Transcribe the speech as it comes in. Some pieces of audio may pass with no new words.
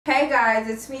guys,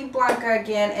 it's me Blanca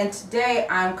again, and today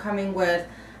I'm coming with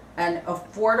an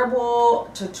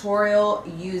affordable tutorial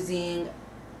using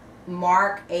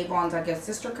Mark, Avon's, I guess,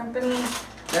 sister company.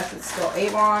 Yes, it's still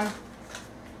Avon.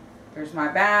 Here's my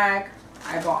bag.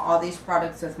 I bought all these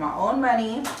products with my own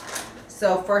money.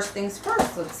 So first things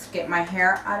first, let's get my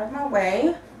hair out of my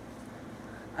way.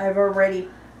 I've already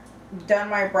done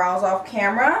my brows off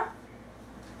camera.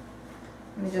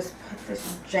 Let me just put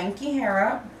this janky hair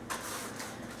up.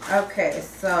 Okay,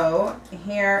 so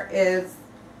here is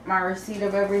my receipt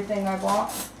of everything I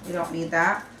bought. You don't need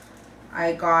that.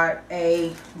 I got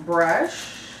a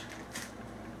brush.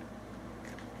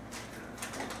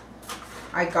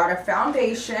 I got a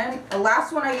foundation. The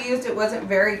last one I used, it wasn't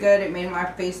very good. It made my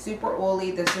face super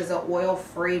oily. This is an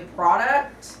oil-free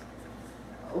product.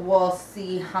 We'll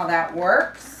see how that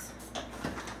works.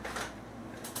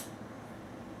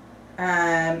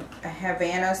 A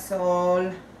Havana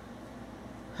Sol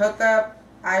Hookup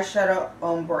Eyeshadow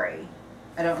Ombre.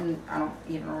 I don't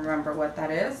even remember what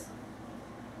that is.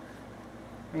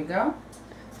 There you go.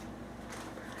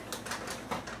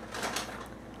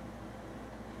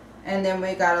 And then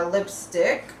we got a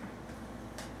lipstick.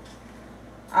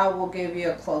 I will give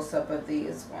you a close-up of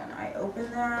these when I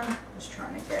open them. Just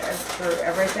trying to get through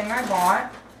everything I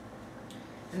bought.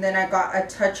 And then I got a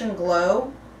Touch and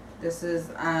Glow. This is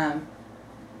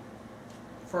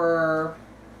for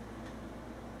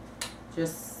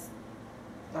just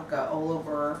like a all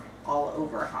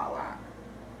over highlight.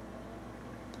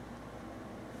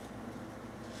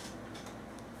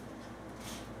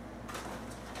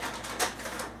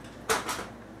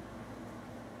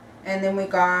 And then we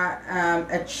got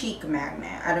a cheek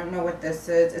magnet. I don't know what this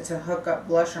is. It's a hookup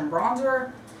blush and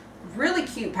bronzer. Really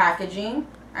cute packaging.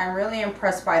 I'm really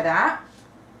impressed by that.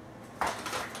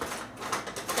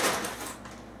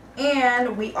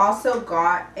 And we also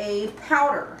got a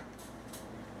powder.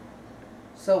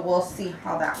 So we'll see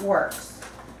how that works.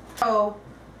 So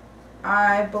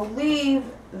I believe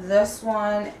this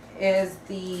one is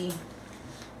the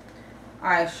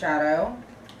eyeshadow.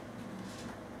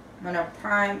 I'm going to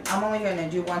prime. I'm only going to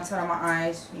do one side of my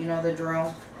eyes. You know the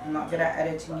drill. I'm not good at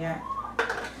editing yet.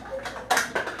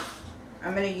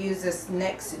 I'm going to use this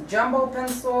NYX Jumbo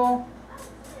Pencil.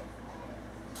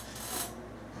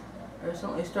 I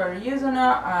recently started using it.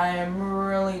 I'm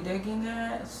really digging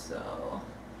it. So,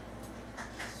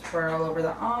 spread all over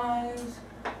the eyes.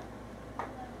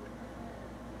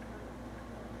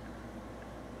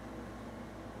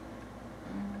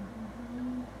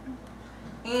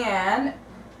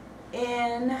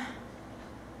 And let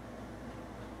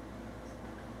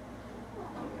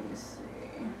me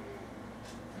see.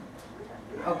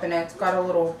 Open it. It's got a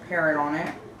little parrot on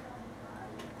it.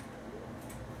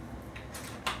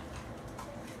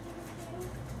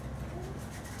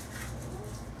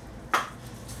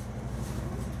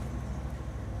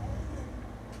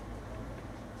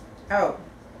 Oh,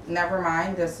 never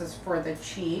mind. This is for the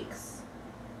cheeks,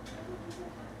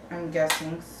 I'm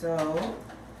guessing. So,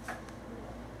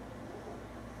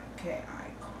 okay,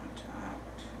 eye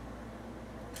contact.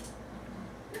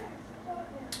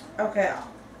 Okay,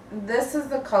 this is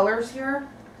the colors here.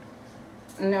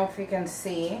 I don't know if you can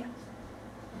see.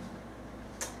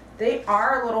 They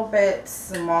are a little bit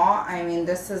small. I mean,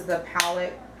 this is the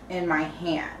palette in my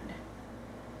hand.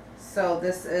 So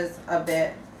this is a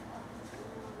bit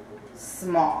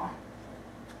small,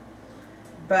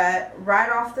 but right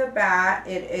off the bat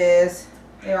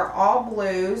they are all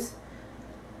blues.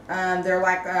 They're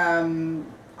like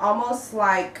almost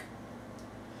like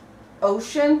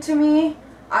ocean to me.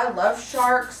 I love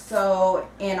sharks, so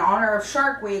in honor of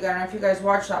Shark Week, I don't know if you guys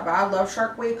watch that, but I love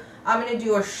Shark Week. I'm going to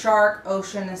do a shark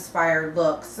ocean inspired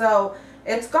look. So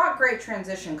it's got great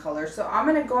transition colors, so I'm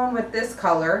going to go in with this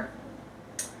color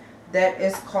that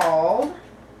is called,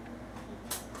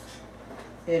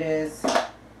 it is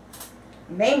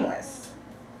Nameless.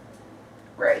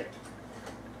 Great.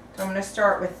 So I'm going to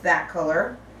start with that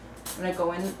color. I'm going to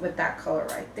go in with that color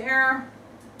right there.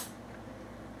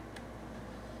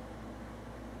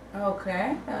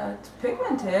 Okay, it's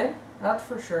pigmented, that's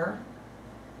for sure.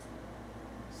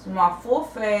 So my full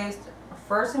face,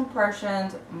 first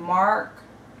impressions, Mark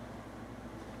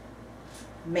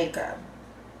makeup.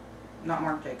 Not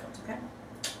Marc Jacobs, okay?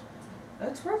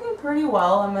 It's working pretty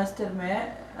well, I must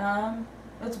admit.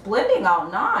 It's blending out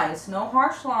nice. No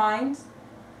harsh lines.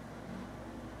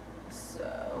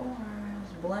 So,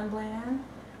 blend.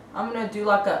 I'm going to do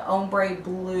like a ombre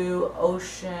blue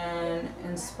ocean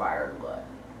inspired look.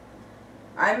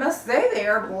 I must say they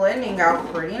are blending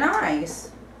out pretty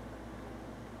nice.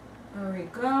 There we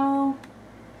go.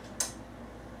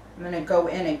 I'm going to go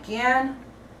in again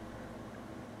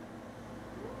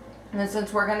And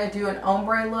since we're going to do an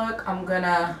ombre look, I'm going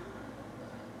to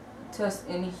just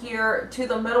in here to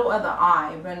the middle of the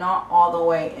eye, but not all the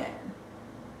way in.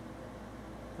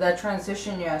 The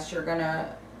transition, yes, you're going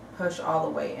to push all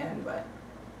the way in, but.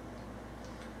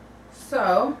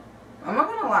 So, I'm not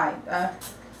going to lie.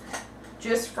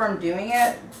 Just from doing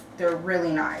it, they're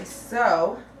really nice.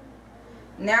 So,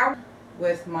 now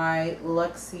with my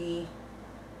Luxie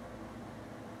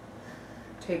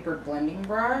tapered blending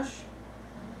brush.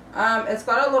 It's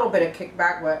got a little bit of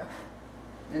kickback, but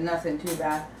nothing too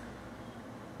bad.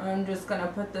 I'm just going to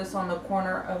put this on the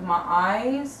corner of my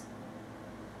eyes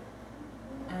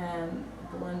and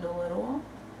blend a little.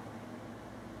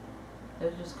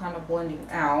 It's just kind of blending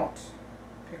out.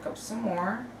 Pick up some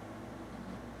more.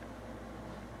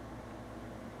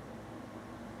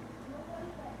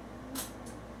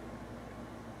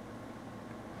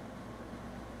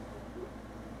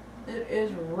 It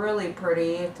is really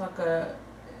pretty. It's like a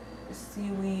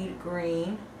seaweed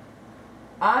green.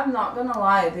 I'm not gonna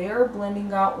lie, they are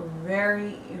blending out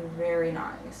very, very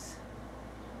nice.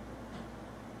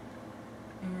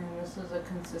 And this is a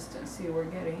consistency we're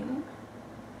getting.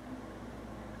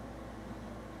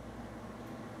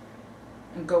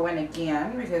 And go in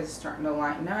again because it's starting to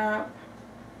lighten up.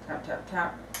 Tap, tap,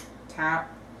 tap,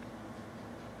 tap.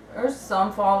 There's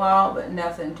some fallout, but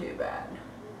nothing too bad.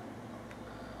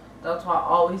 That's why I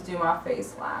always do my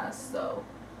face last. So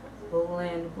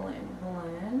blend, blend,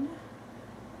 blend.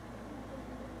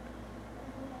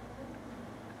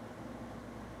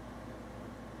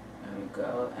 There we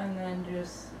go. And then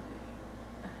just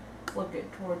flick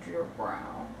it towards your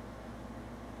brow.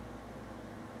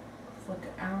 Flick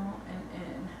it out and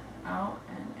in. Out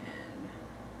and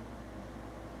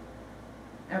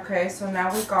in. Okay, so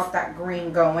now we got that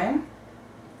green going.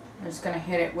 I'm just going to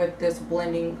hit it with this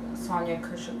blending Sonia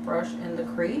Kashuk brush in the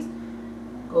crease.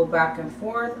 Go back and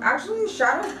forth. Actually,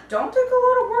 shadows don't take a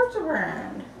lot of work to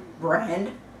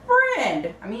blend.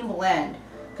 I mean blend.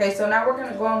 Okay, so now we're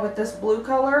going to go in with this blue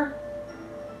color.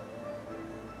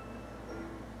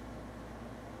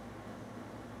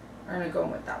 We're going to go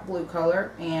in with that blue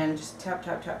color and just tap,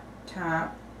 tap, tap,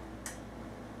 tap.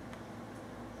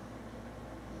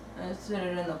 And set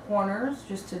it in the corners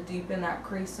just to deepen that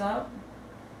crease up.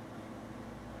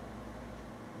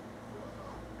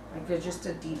 Like it's just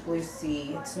a deep blue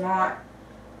sea. It's not,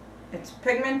 it's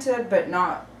pigmented, but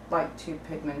not like too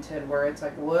pigmented where it's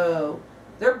like, whoa.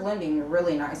 They're blending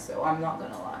really nice though, I'm not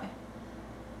gonna lie.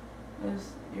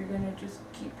 You're gonna just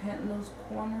keep hitting those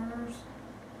corners.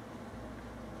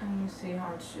 And you see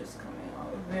how it's just coming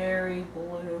out very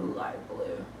blue, light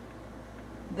blue.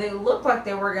 They look like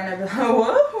they were gonna be,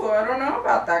 whoa, I don't know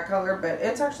about that color, but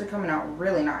it's actually coming out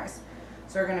really nice.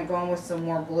 So we're gonna go in with some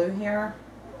more blue here.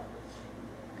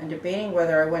 And debating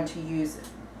whether I want to use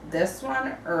this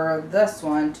one or this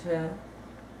one to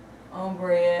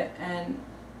ombre it and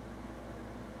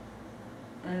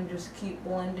just keep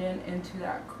blending into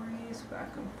that crease,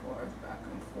 back and forth, back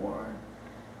and forth.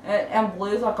 And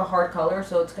blue is like a hard color,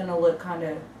 so it's gonna look kind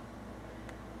of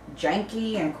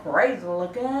janky and crazy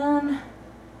looking.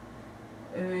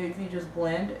 If you just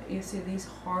blend, you see these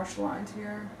harsh lines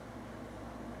here.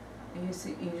 You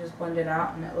see, you just blend it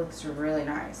out and it looks really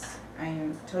nice. I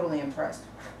am totally impressed.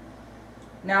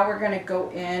 Now we're going to go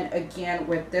in again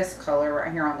with this color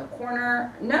right here on the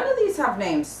corner. None of these have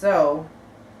names, so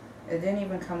it didn't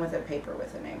even come with a paper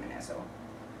with a name in it. So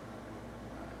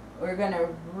we're going to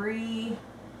re-emphasize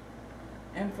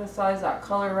that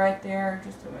color right there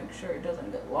just to make sure it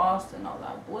doesn't get lost in all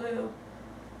that blue.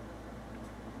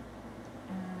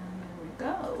 And there we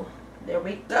go. There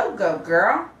we go, go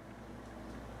girl.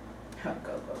 Go,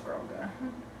 go, girl, girl.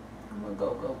 I'm a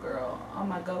go-go girl on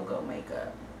my go-go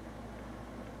makeup.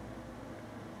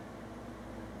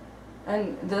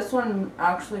 And this one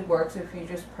actually works if you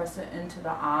just press it into the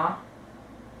eye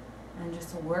and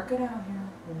just work it out here.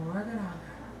 Work it out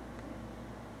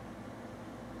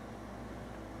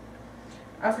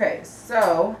here. Okay,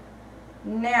 so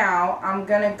now I'm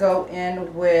gonna go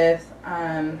in with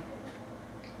I'm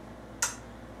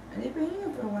debating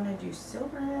if I want to do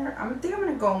silver. I think I'm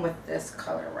going to go in with this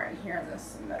color right here,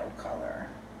 this middle color.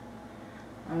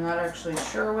 I'm not actually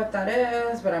sure what that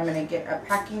is, but I'm going to get a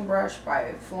packing brush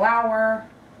by Flower.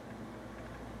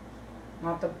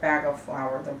 Not the bag of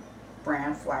flour, the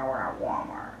brand flour at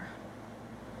Walmart.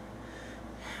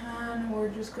 And we're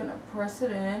just going to press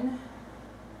it in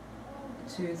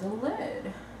to the lid.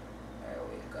 There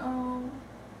we go.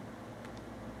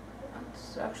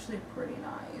 That's actually pretty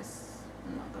nice.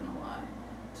 I'm not gonna lie.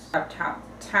 Tap, tap,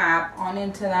 tap on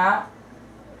into that.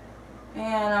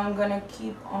 And I'm gonna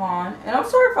keep on, and I'm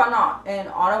sorry if I'm not in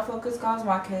autofocus, guys.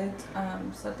 My kids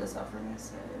set this up for me,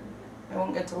 so I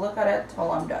won't get to look at it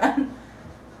till I'm done.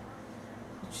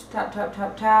 Just tap, tap,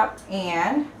 tap, tap,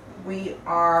 and we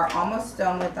are almost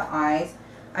done with the eyes.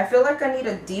 I feel like I need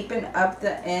to deepen up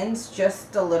the ends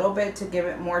just a little bit to give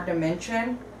it more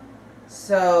dimension.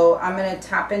 So I'm gonna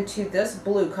tap into this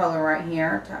blue color right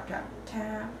here. Tap, tap,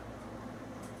 tap,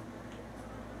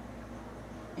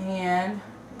 and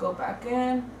go back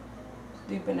in,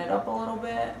 deepen it up a little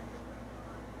bit.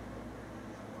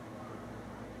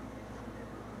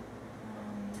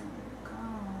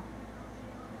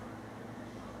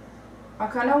 I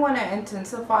kind of want to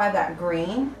intensify that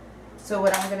green. So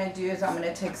what I'm going to do is I'm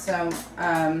going to take some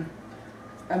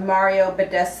Mario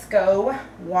Badescu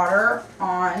water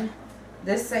on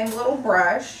this same little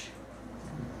brush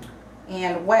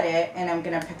and wet it, and I'm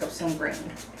going to pick up some green.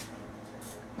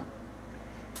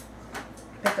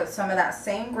 Pick up some of that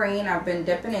same green I've been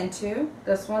dipping into.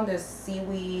 This one, this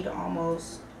seaweed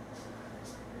almost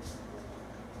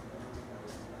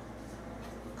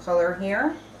color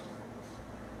here.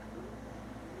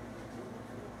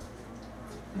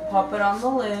 Pop it on the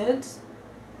lids.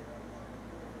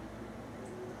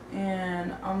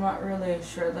 And I'm not really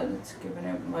sure that it's giving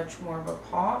it much more of a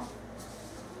pop.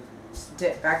 Just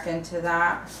dip back into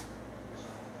that.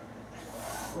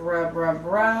 Rub, rub,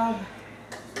 rub.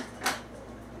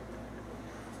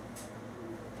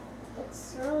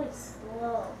 It's really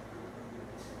slow.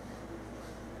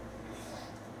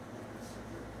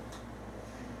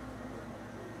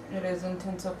 It is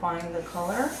intensifying the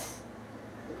color.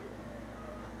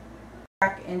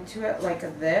 Back into it like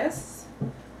this. There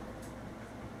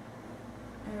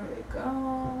we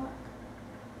go.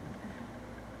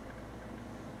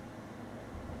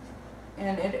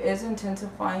 And it is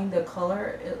intensifying the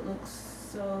color. It looks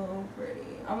so pretty.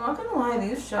 I'm not gonna lie,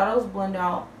 these shadows blend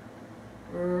out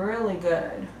really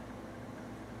good.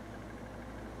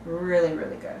 Really,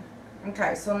 really good.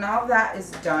 Okay, so now that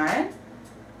is done,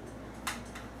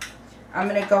 I'm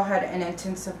gonna go ahead and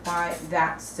intensify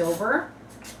that silver.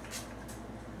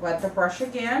 Wet the brush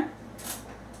again.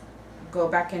 Go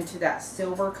back into that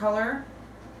silver color.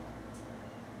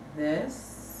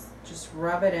 This. Just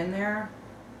rub it in there.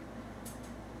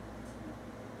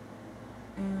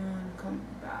 And come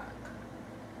back.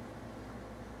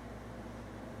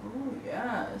 Oh,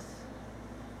 yes.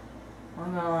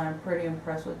 I'm not gonna lie, I'm pretty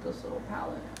impressed with this little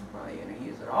palette. I'm probably gonna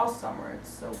use it all summer.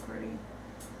 It's so pretty.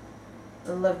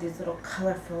 I love these little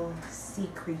colorful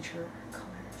sea creature colors.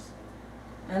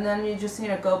 And then you just need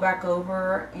to go back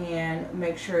over and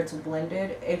make sure it's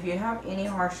blended. If you have any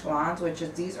harsh lines, which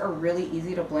is these are really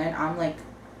easy to blend, I'm like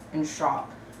in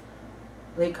shock.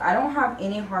 Like I don't have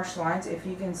any harsh lines. If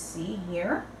you can see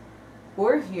here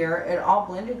or here, it all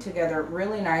blended together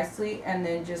really nicely. And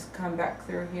then just come back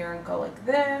through here and go like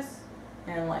this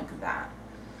and like that.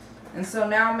 And so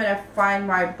now I'm going to find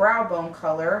my brow bone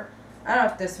color. I don't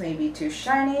know if this may be too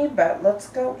shiny, but let's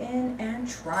go in and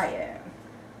try it.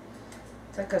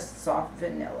 It's like a soft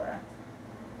vanilla.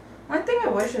 One thing I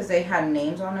wish is they had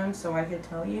names on them so I could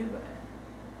tell you,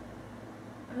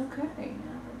 but okay,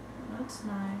 that's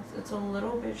nice. It's a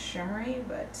little bit shimmery,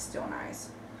 but still nice.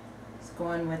 Let's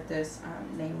go in with this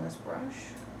nameless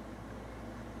brush.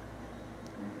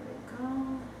 There we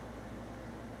go.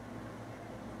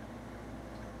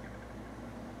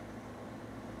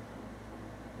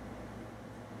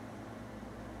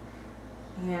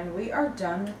 And we are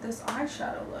done with this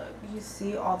eyeshadow look. You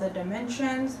see all the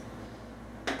dimensions.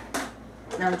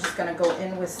 Now I'm just going to go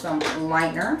in with some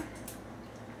liner.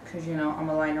 Because you know I'm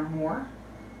a liner whore.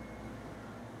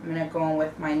 I'm going to go in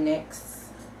with my NYX.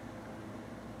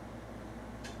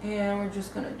 And we're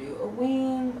just going to do a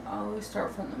wing. I always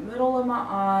start from the middle of my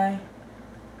eye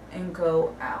and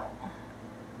go out.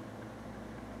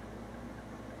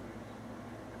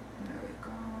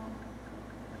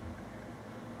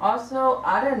 Also,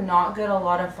 I did not get a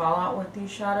lot of fallout with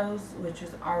these shadows, which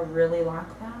is, I really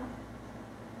like that.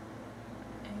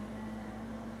 And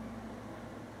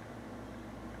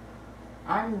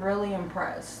I'm really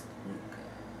impressed.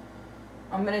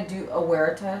 I'm going to do a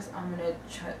wear test. I'm going to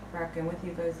check back in with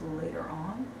you guys later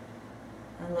on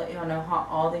and let y'all know how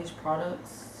all these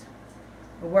products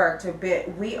worked a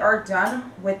bit. We are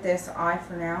done with this eye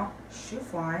for now. Shoe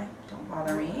fly, don't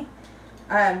bother me.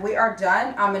 We are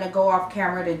done. I'm going to go off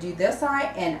camera to do this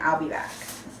eye and I'll be back.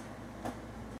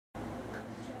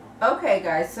 Okay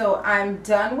guys, so I'm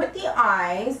done with the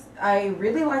eyes. I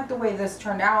really like the way this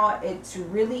turned out. It's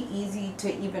really easy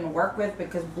to even work with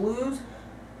because blues,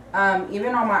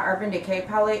 even on my Urban Decay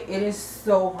palette, it is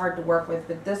so hard to work with.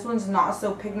 But this one's not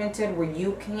so pigmented where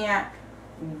you can't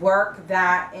work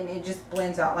that, and it just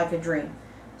blends out like a dream.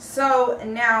 So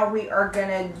now we are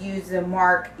gonna use the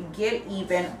Mark Get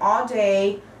Even All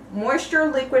Day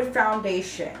Moisture Liquid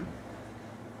Foundation.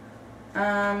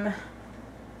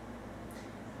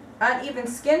 Uneven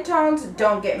skin tones,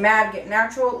 don't get mad, get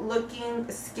natural looking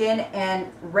skin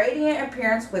and radiant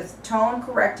appearance with tone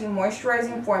correcting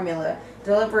moisturizing formula.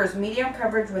 Delivers medium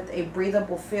coverage with a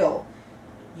breathable feel.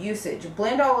 Usage,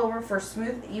 blend all over for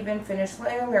smooth, even finish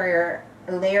layer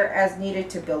as needed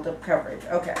to build up coverage.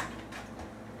 Okay.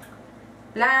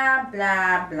 Blah,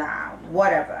 blah, blah.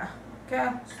 Whatever. Okay,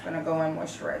 just gonna go and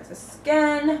moisturize the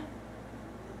skin.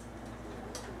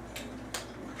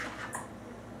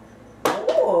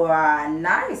 Oh,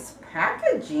 nice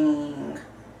packaging.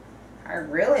 I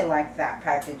really like that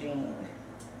packaging.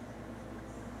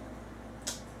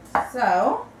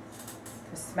 So,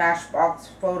 the Smashbox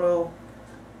photo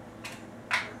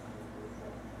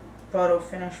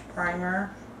finish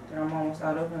primer that I'm almost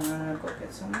out of, and I'm gonna go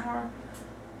get some more.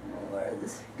 I'll wear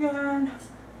this again.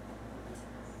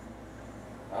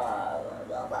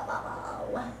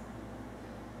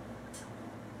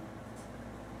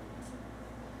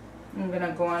 I'm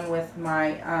gonna go in with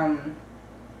my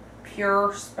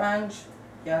pure sponge.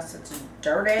 Yes, it's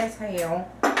dirty as hell.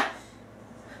 I'm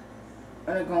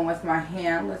gonna go in with my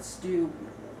hand. Let's do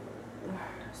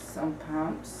some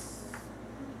pumps.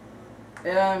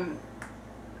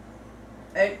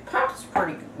 It pumps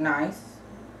pretty nice.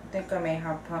 I think I may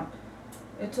have pump.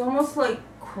 It's almost like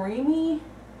creamy.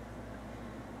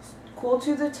 It's cool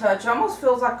to the touch. Almost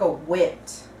feels like a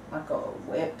whipped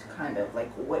kind of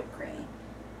like whipped cream.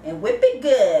 And whip it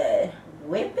good.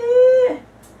 Whip it.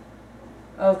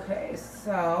 Okay,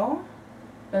 so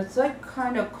it's like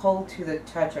kind of cold to the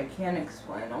touch. I can't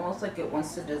explain. Almost like it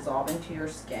wants to dissolve into your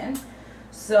skin.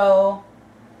 So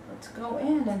let's go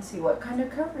in and see what kind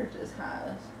of coverage this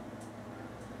has.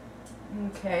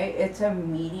 Okay, it's a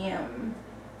medium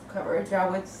coverage, I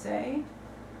would say.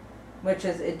 Which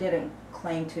is, it didn't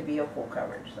claim to be a full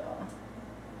coverage, so.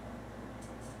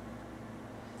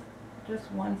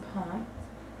 Just one pump.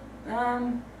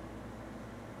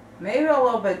 Maybe a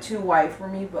little bit too white for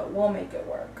me, but we'll make it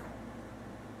work.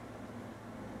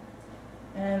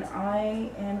 And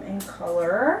I am in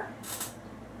color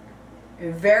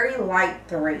very light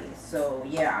 3, so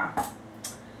yeah.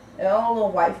 It's a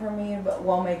little white for me, but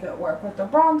we'll make it work with the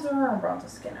bronzer and bronze the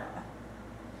skin out.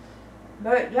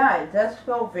 But yeah, it does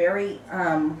feel very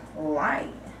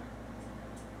light.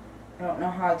 I don't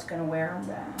know how it's gonna wear,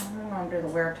 but I'm gonna do the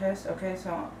wear test. Okay,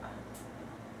 so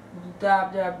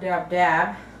dab, dab, dab,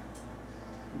 dab.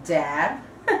 Dab.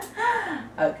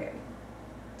 Okay,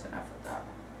 that's enough of that.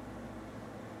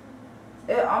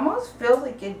 It almost feels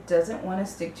like it doesn't want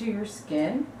to stick to your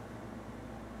skin.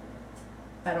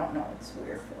 I don't know, it's a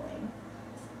weird feeling.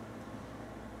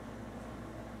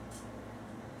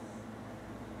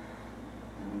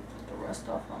 Put the rest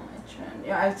off on my chin.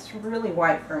 Yeah, it's really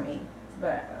white for me,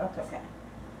 but that's okay.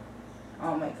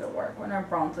 I'll make it work when I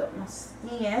bronze up my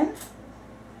skin.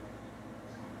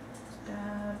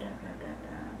 Dab, dab, dab, dab,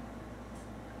 dab.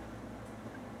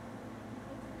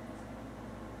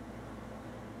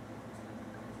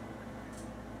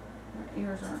 My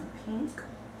ears aren't pink.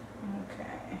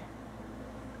 Okay.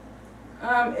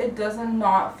 It does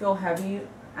not feel heavy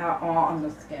at all on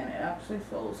the skin. It actually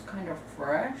feels kind of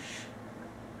fresh.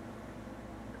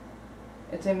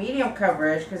 It's a medium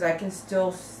coverage because I can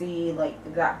still see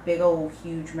like that big old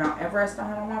huge Mount Everest I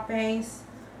had on my face.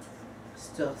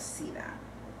 Still see that.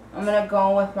 I'm gonna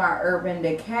go with my Urban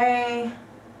Decay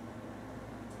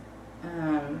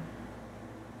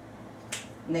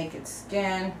Naked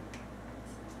Skin.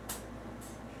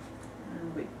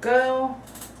 There we go.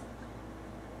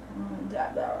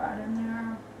 Dab that right in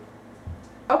there.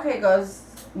 Okay, guys.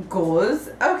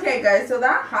 Okay, guys. So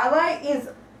that highlight is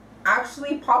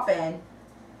actually popping.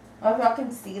 I don't know if y'all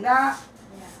can see that.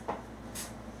 Yeah.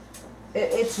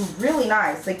 It's really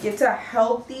nice. Like, it's a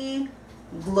healthy,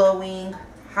 glowing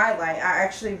highlight. I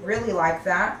actually really like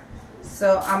that.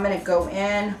 So I'm gonna go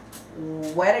in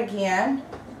wet again.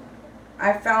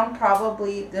 I found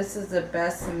probably this is the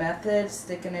best method,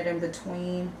 sticking it in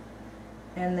between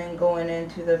and then going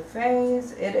into the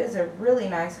face. It is a really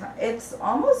nice, it's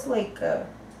almost like a,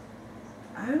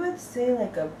 I would say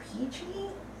like a peachy.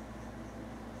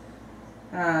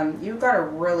 You gotta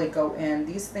really go in.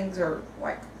 These things are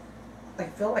like, I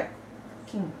feel like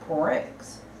fucking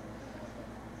bricks.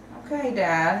 Okay,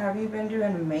 Dad, have you been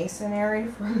doing masonry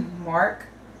for Mark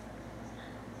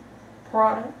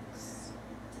products?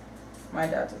 My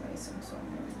dad's a mason, so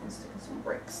I'm maybe gonna stick some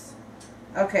bricks.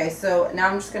 Okay, so now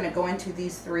I'm just gonna go into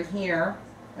these 3 here,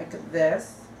 like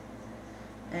this.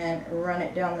 and run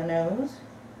it down the nose.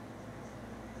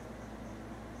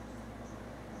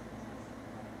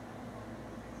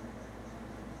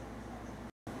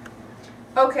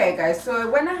 Okay guys, so I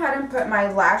went ahead and put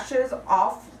my lashes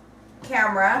off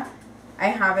camera. I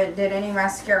haven't did any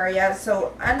mascara yet.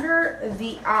 So under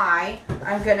the eye,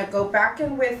 I'm going to go back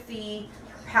in with the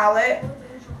palette.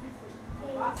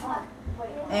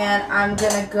 And I'm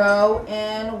going to go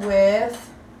in with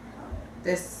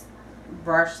this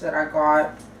brush that I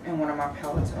got in one of my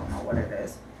palettes. I don't know what it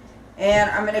is. And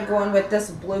I'm going to go in with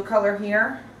this blue color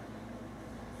here.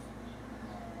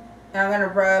 And I'm going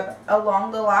to rub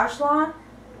along the lash line.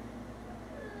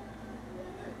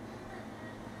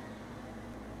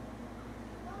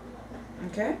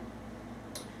 Okay.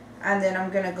 And then I'm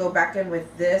going to go back in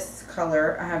with this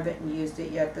color. I haven't used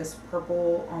it yet. This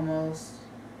purple almost,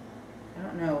 I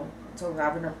don't know. It's a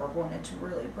lavender purple and it's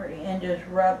really pretty. And just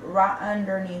rub right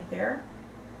underneath there.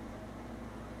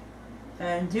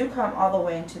 And do come all the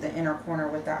way into the inner corner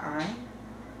with that eye.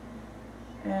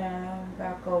 And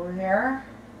back over here.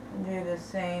 And do the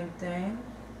same thing.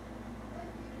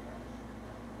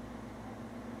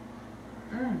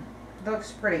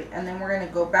 Looks pretty. And then we're going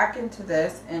to go back into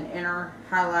this and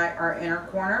highlight our inner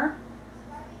corner.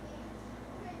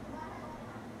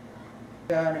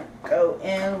 Gonna go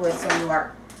in with some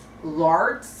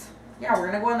lards. Yeah,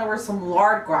 we're gonna go in there with some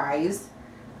lard, guys.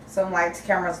 Some Lights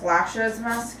Cameras Lashes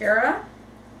mascara.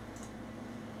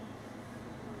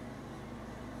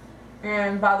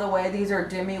 And by the way, these are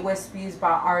Demi Wispies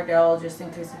by Ardell, just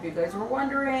in case if you guys were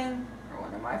wondering. They're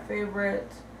one of my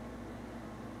favorites.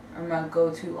 Or my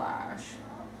go-to lash.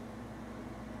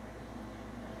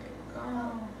 There you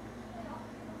go.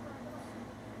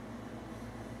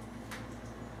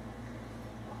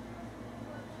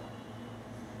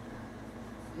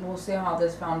 We'll see how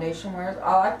this foundation wears.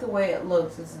 I like the way it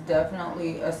looks. It's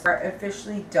definitely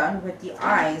officially done with the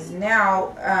eyes.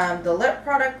 Now, the lip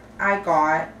product I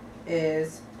got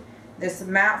is this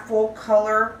matte full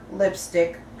color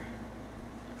lipstick.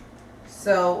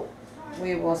 So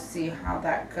we will see how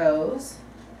that goes.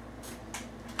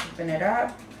 Open it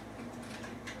up.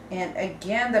 And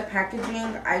again, the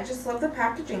packaging, I just love the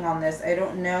packaging on this. I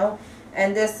don't know.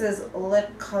 And this is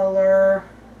lip color,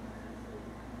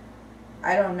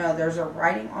 I don't know. There's a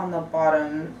writing on the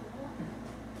bottom.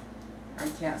 I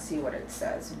can't see what it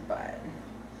says, but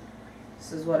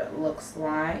this is what it looks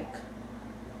like.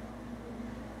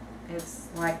 It's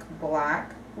like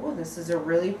black. Oh, this is a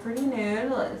really pretty nude.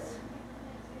 Let's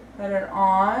put it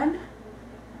on.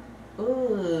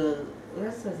 Ooh,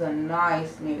 this is a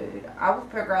nice nude. I will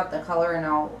figure out the color and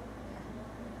I'll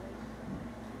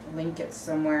link it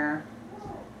somewhere.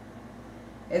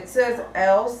 It says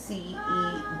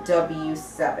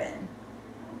LCEW7.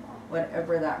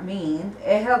 Whatever that means.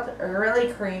 It has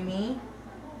really creamy.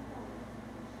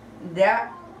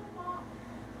 That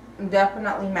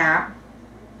definitely matte.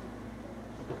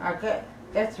 Okay,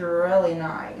 it's really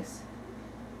nice.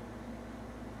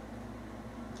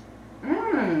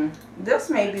 This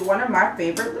may be one of my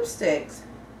favorite lipsticks.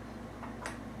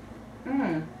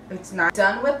 It's not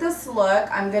done with this look.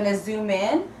 I'm gonna zoom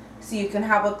in so you can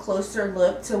have a closer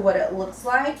look to what it looks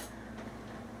like.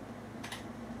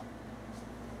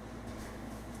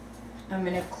 I'm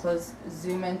gonna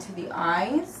zoom into the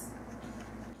eyes.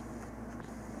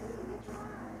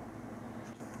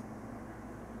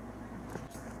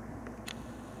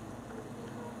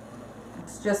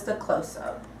 It's just a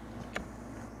close-up.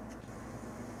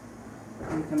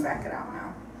 You can back it out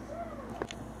now.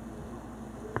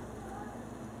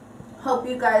 Hope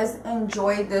you guys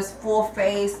enjoyed this full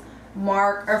face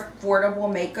Mark affordable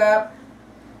makeup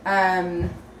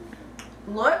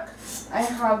look. I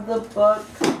have the book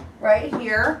right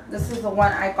here. This is the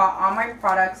one I got all my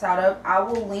products out of. I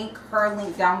will link her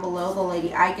link down below, the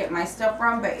lady I get my stuff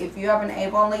from. But if you have an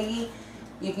Avon lady,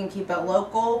 you can keep it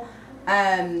local.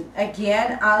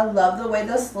 Again, I love the way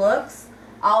this looks.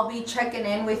 I'll be checking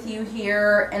in with you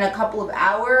here in a couple of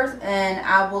hours and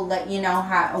I will let you know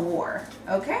how it wore.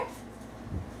 Okay?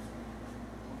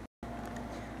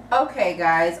 Okay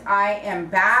guys, I am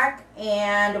back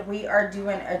and we are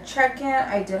doing a check-in.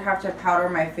 I did have to powder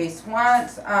my face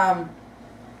once.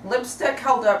 Lipstick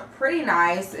held up pretty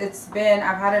nice. I've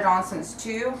had it on since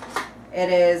 2. It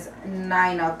is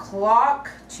 9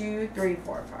 o'clock. 2, 3,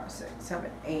 4, 5, 6,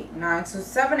 7, 8, 9. So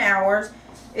 7 hours.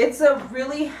 It's a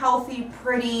really healthy,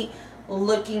 pretty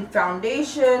looking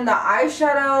foundation. The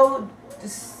eyeshadow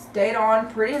stayed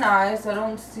on pretty nice. I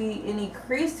don't see any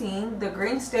creasing. The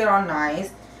green stayed on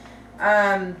nice.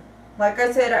 Like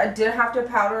I said, I did have to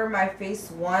powder my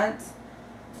face once.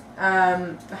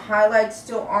 The highlight's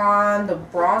still on. The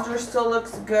bronzer still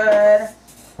looks good.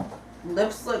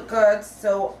 Lips look good.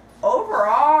 So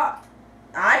overall,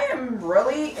 I am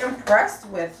really impressed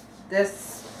with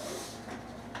this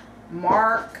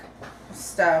MARC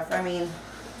stuff. I mean,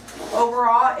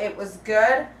 overall it was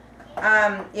good.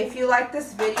 If you like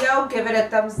this video, give it a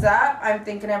thumbs up. I'm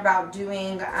thinking about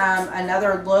doing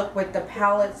another look with the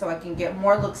palette so I can get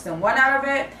more looks than one out of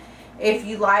it. If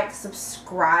you like,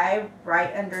 subscribe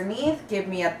right underneath. Give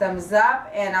me a thumbs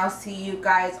up, and I'll see you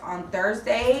guys on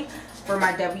Thursday for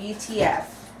my WTF.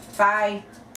 Bye.